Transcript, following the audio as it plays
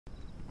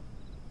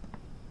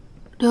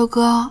刘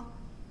哥，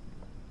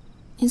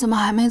你怎么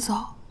还没走？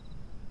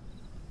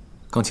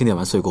刚清点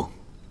完岁贡，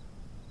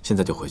现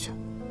在就回去。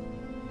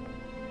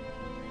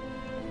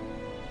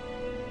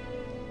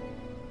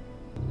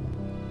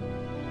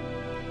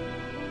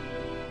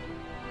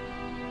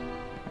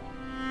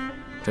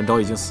展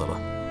昭已经死了，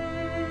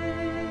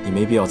你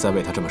没必要再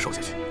为他这么守下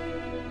去。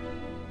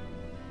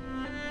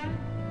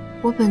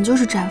我本就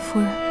是展夫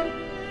人，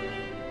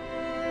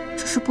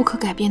这是不可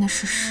改变的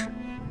事实。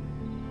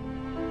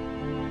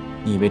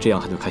你以为这样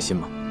他就开心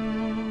吗？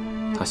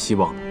他希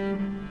望的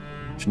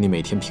是你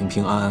每天平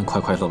平安安、快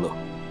快乐乐，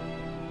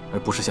而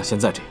不是像现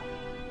在这样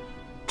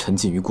沉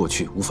浸于过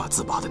去无法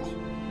自拔的你。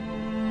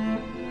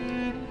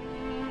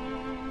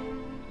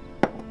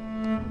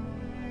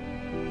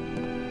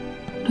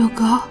刘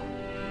哥，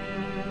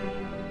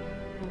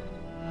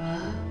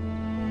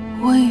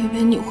我以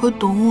为你会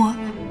懂我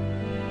呢。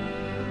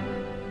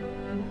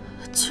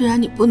既然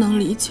你不能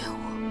理解我，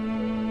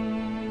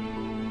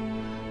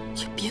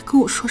也别跟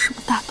我说什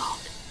么大道理。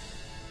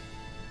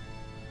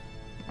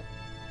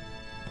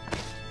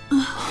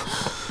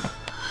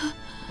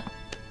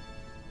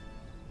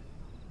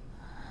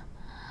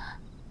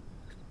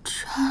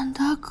展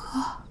大哥，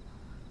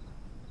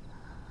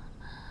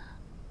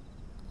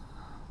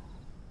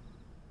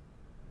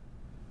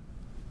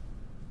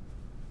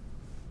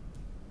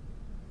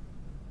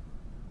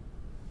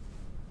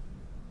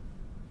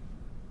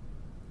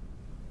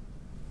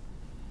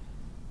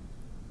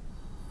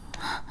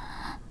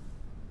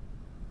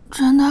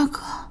展大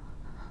哥，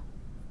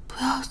不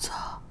要走，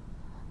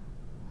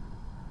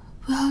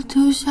不要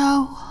丢下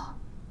我。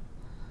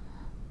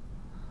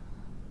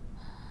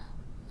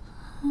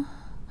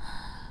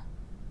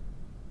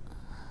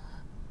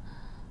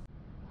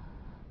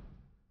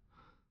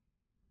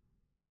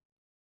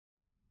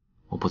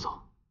我不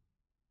走，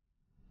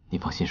你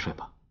放心睡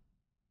吧。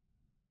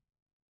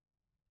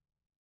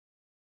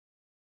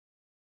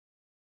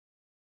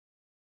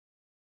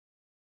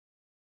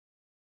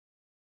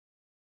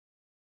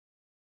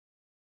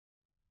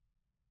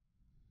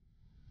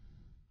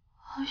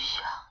好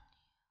想你。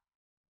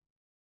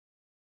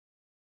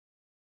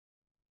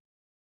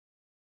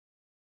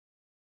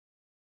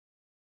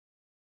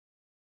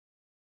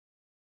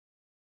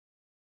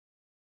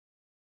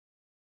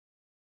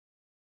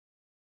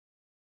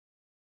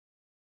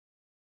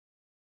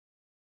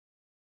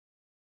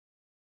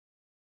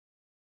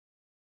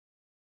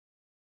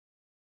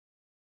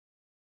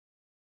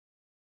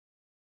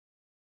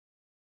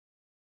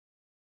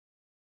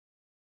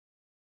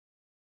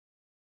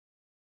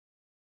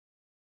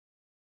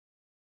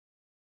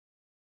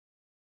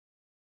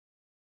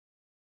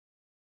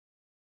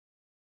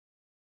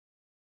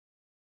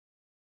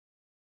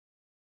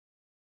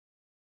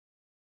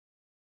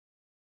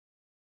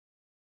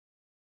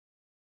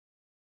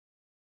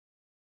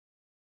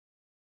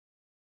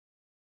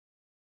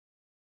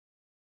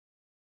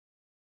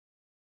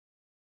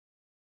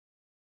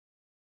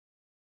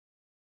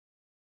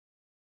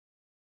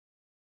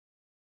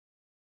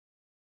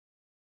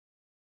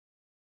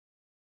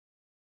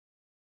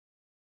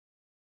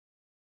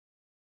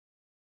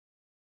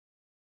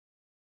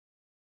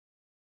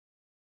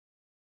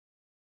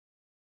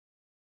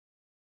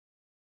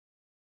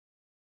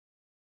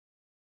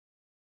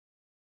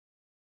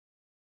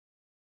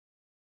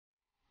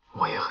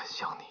我也很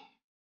想你。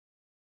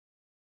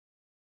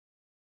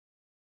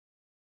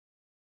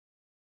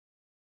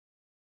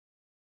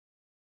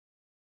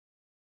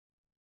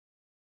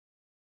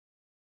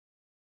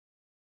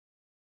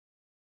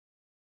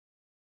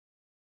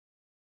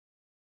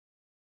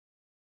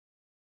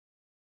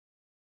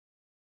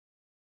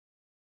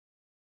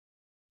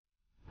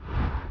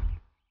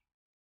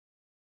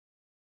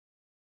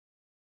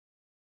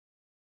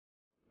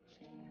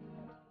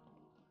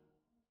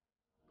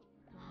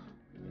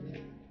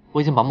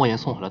我已经把莫言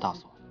送回了大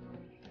宋，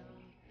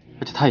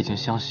而且他已经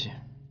相信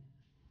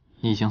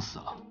你已经死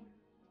了。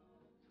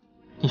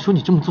你说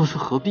你这么做是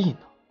何必呢？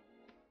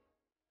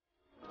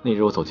那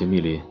日我走进密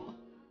林，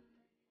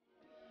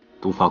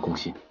毒发攻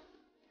心，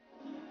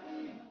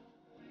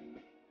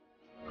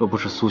若不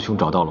是苏兄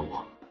找到了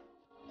我，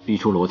逼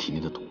出了我体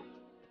内的毒，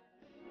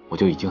我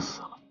就已经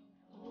死了。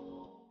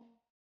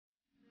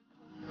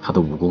他的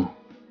武功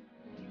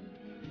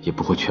也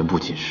不会全部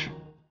尽失，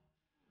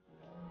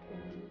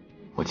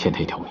我欠他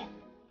一条命。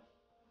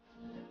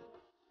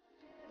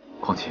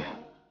况且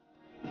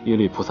耶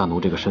律菩萨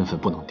奴这个身份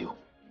不能丢，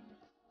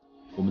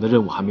我们的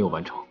任务还没有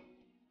完成，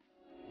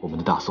我们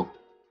的大宋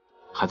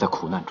还在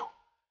苦难中，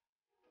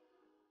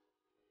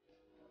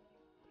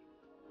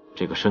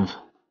这个身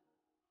份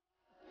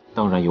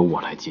当然由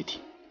我来接替。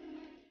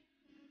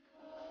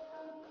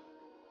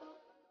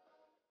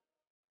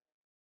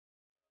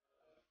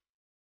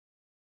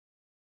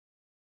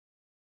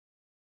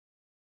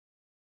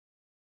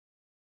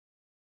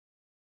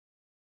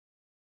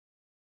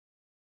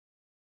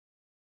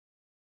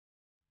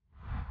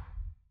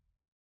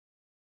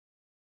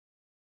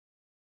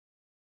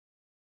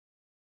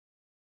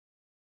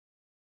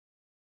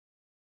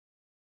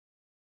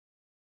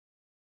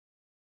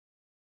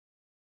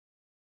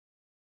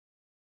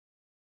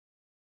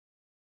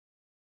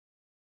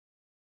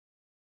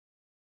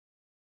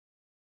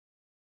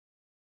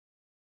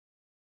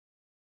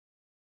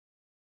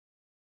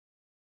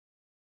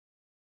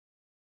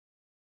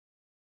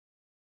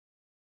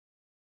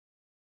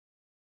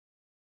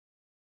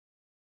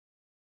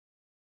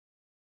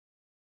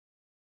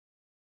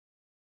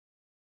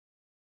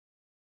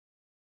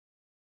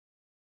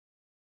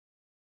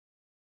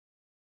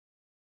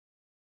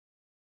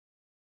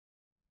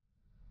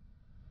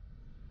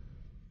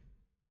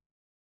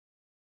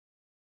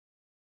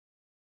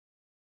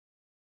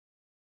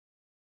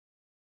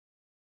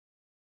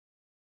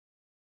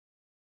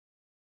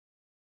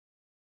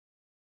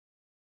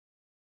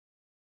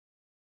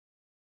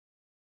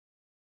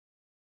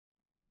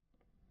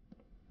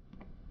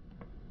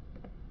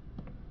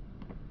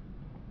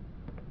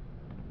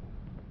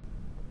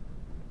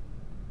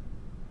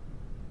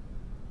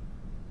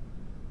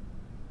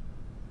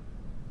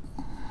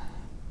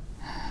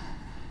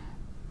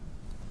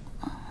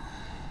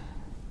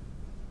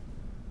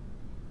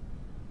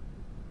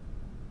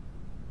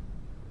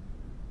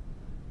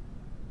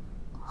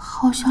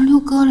好像六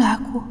哥来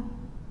过，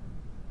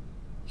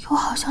又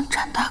好像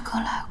展大哥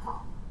来过。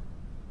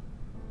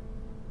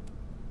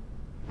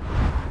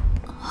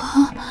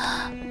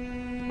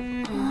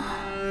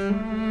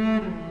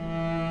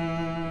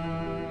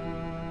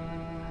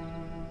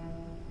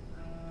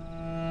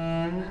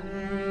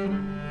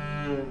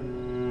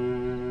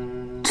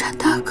展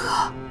大哥，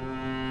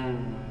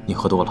你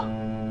喝多了。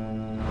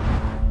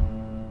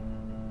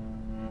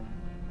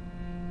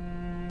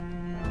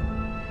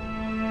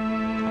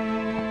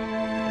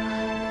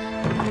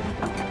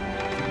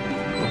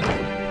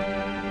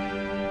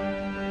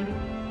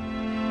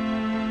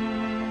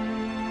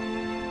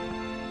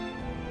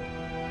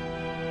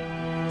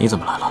你怎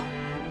么来了？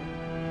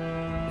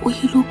我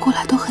一路过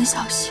来都很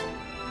小心，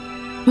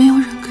没有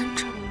人跟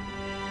着。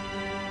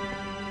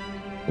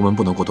我们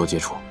不能过多接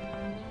触，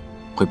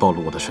会暴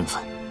露我的身份。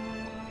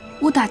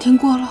我打听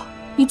过了，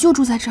你就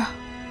住在这儿。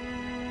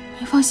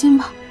你放心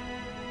吧，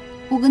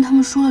我跟他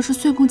们说了是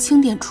岁贡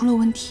清点出了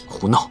问题。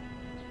胡闹！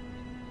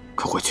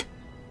快回去！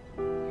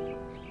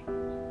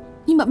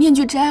你把面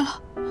具摘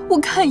了，我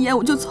看一眼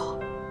我就走。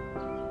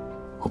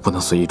我不能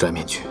随意摘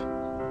面具，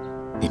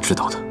你知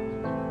道的。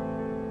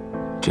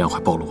这样会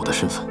暴露我的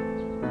身份。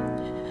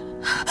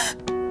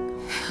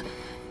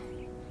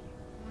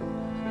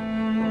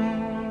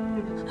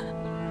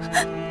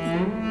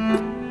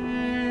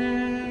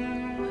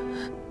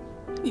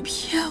你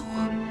骗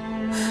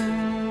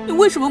我！你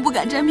为什么不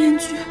敢摘面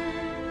具？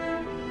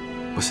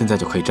我现在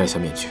就可以摘下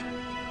面具。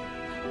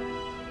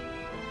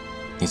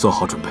你做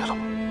好准备了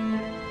吗？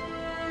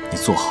你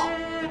做好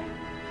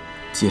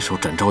接受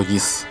展昭一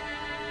死，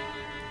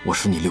我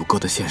是你六哥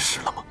的现实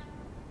了吗？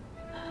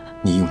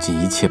你用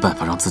尽一切办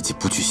法让自己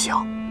不去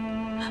想，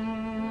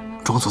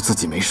装作自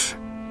己没事，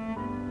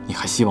你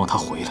还希望他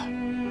回来？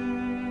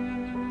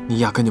你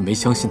压根就没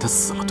相信他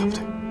死了，对不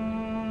对？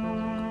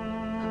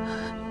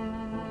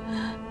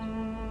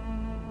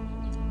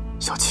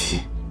小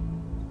七，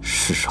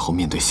是时候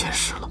面对现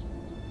实了。